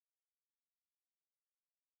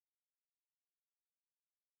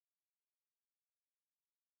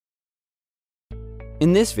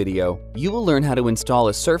In this video, you will learn how to install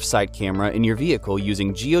a Surfsight camera in your vehicle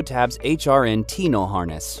using Geotab's HRN-TNULL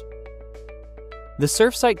harness. The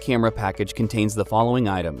Surfsight camera package contains the following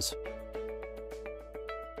items.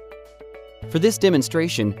 For this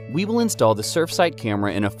demonstration, we will install the Surfsight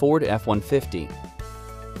camera in a Ford F-150.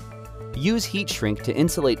 Use heat shrink to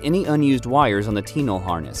insulate any unused wires on the TNULL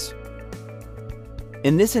harness.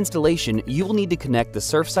 In this installation, you will need to connect the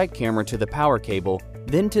Surfsight camera to the power cable,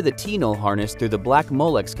 then to the TNULL harness through the black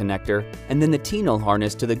Molex connector, and then the TNULL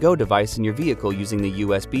harness to the Go device in your vehicle using the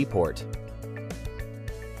USB port.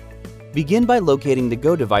 Begin by locating the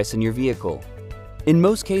Go device in your vehicle. In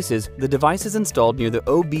most cases, the device is installed near the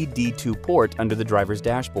OBD2 port under the driver's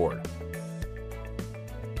dashboard.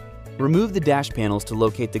 Remove the dash panels to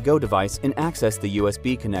locate the Go device and access the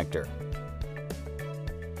USB connector.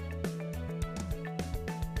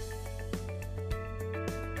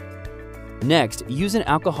 Next, use an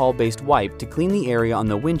alcohol-based wipe to clean the area on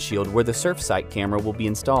the windshield where the Surfsight camera will be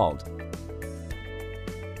installed.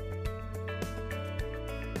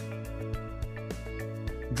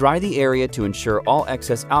 Dry the area to ensure all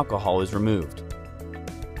excess alcohol is removed.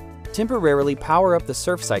 Temporarily power up the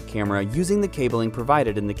Surfsight camera using the cabling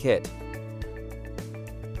provided in the kit.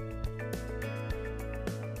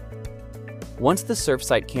 Once the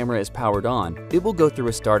Surfsight camera is powered on, it will go through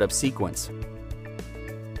a startup sequence.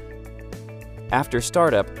 After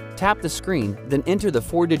startup, tap the screen, then enter the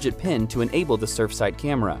 4-digit PIN to enable the Surfsight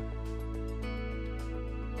camera.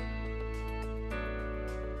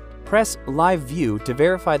 Press Live View to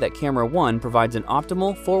verify that Camera 1 provides an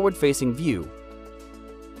optimal forward-facing view.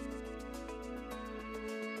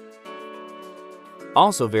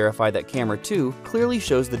 Also verify that Camera 2 clearly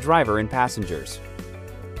shows the driver and passengers.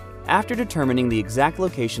 After determining the exact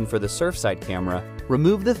location for the Surfsight camera,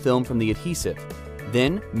 remove the film from the adhesive.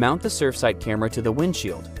 Then, mount the Surfsight camera to the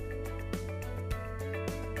windshield.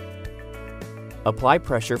 Apply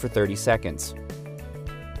pressure for 30 seconds.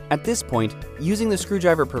 At this point, using the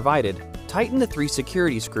screwdriver provided, tighten the 3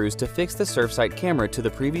 security screws to fix the Surfsight camera to the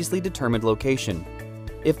previously determined location.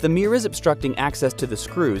 If the mirror is obstructing access to the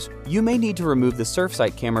screws, you may need to remove the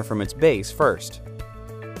Surfsight camera from its base first.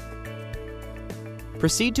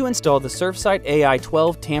 Proceed to install the Surfsight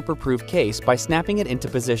AI-12 tamper-proof case by snapping it into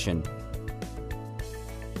position.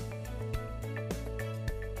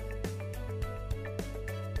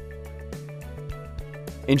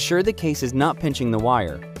 Ensure the case is not pinching the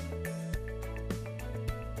wire.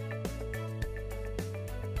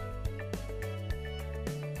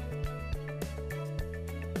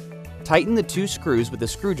 Tighten the 2 screws with a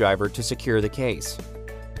screwdriver to secure the case.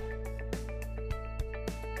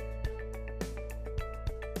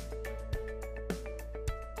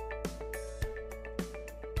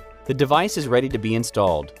 The device is ready to be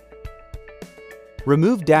installed.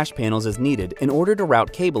 Remove dash panels as needed in order to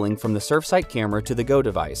route cabling from the Surfsight camera to the Go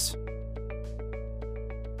device.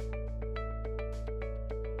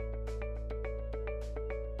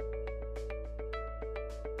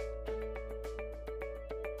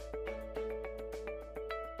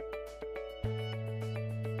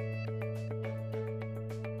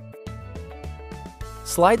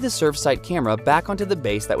 Slide the Surfsight camera back onto the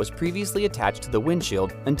base that was previously attached to the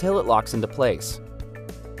windshield until it locks into place.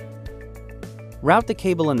 Route the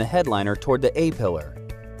cable in the headliner toward the A-pillar.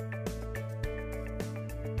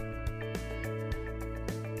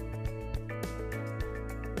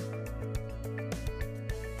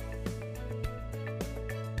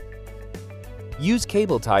 Use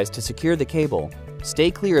cable ties to secure the cable. Stay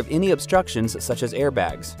clear of any obstructions such as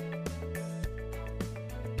airbags.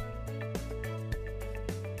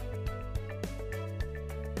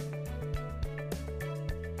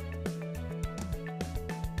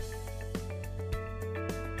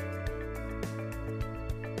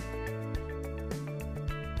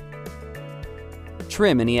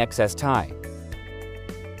 Trim any excess tie.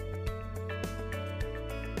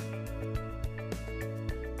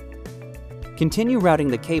 Continue routing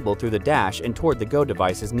the cable through the dash and toward the Go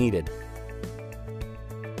device as needed.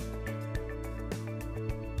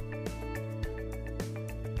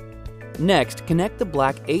 Next, connect the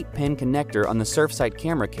black 8-pin connector on the Surfsight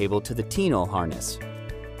camera cable to the TNULL harness.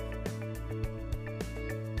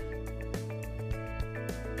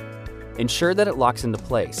 Ensure that it locks into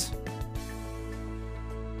place.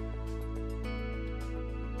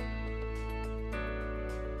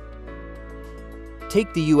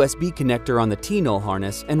 Take the USB connector on the TNULL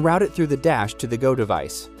harness and route it through the dash to the Go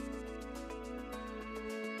device.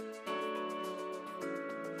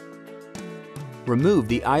 Remove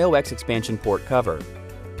the IOX expansion port cover.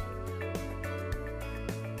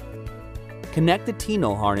 Connect the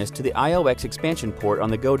TNULL harness to the IOX expansion port on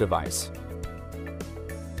the Go device.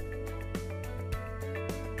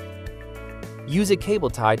 Use a cable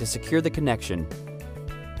tie to secure the connection.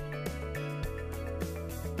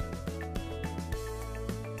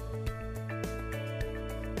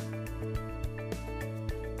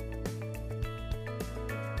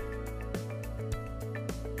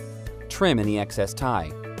 Trim any excess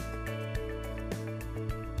tie.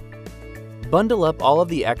 Bundle up all of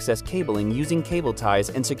the excess cabling using cable ties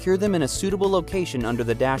and secure them in a suitable location under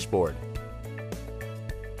the dashboard.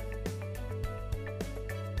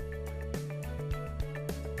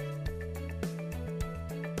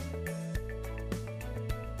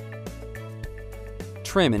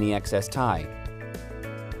 Trim any excess tie.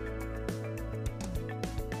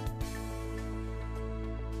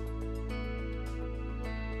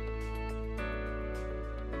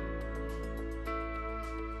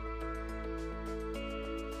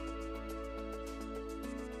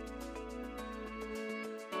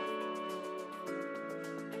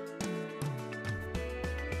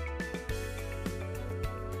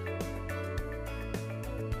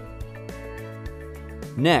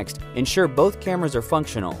 Next, ensure both cameras are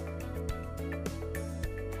functional.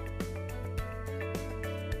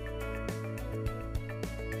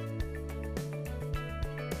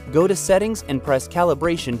 Go to Settings and press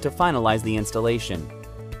Calibration to finalize the installation.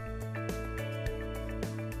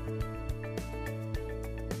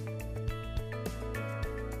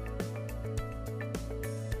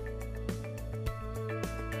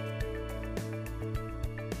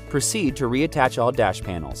 Proceed to reattach all dash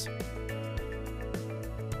panels.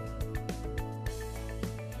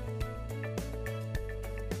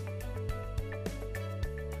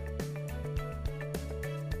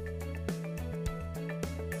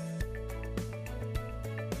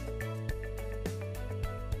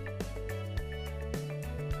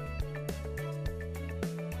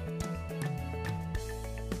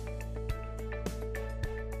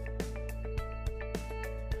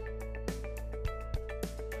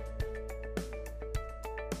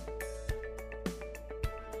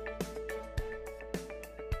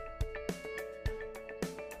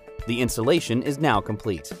 The installation is now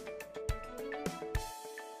complete.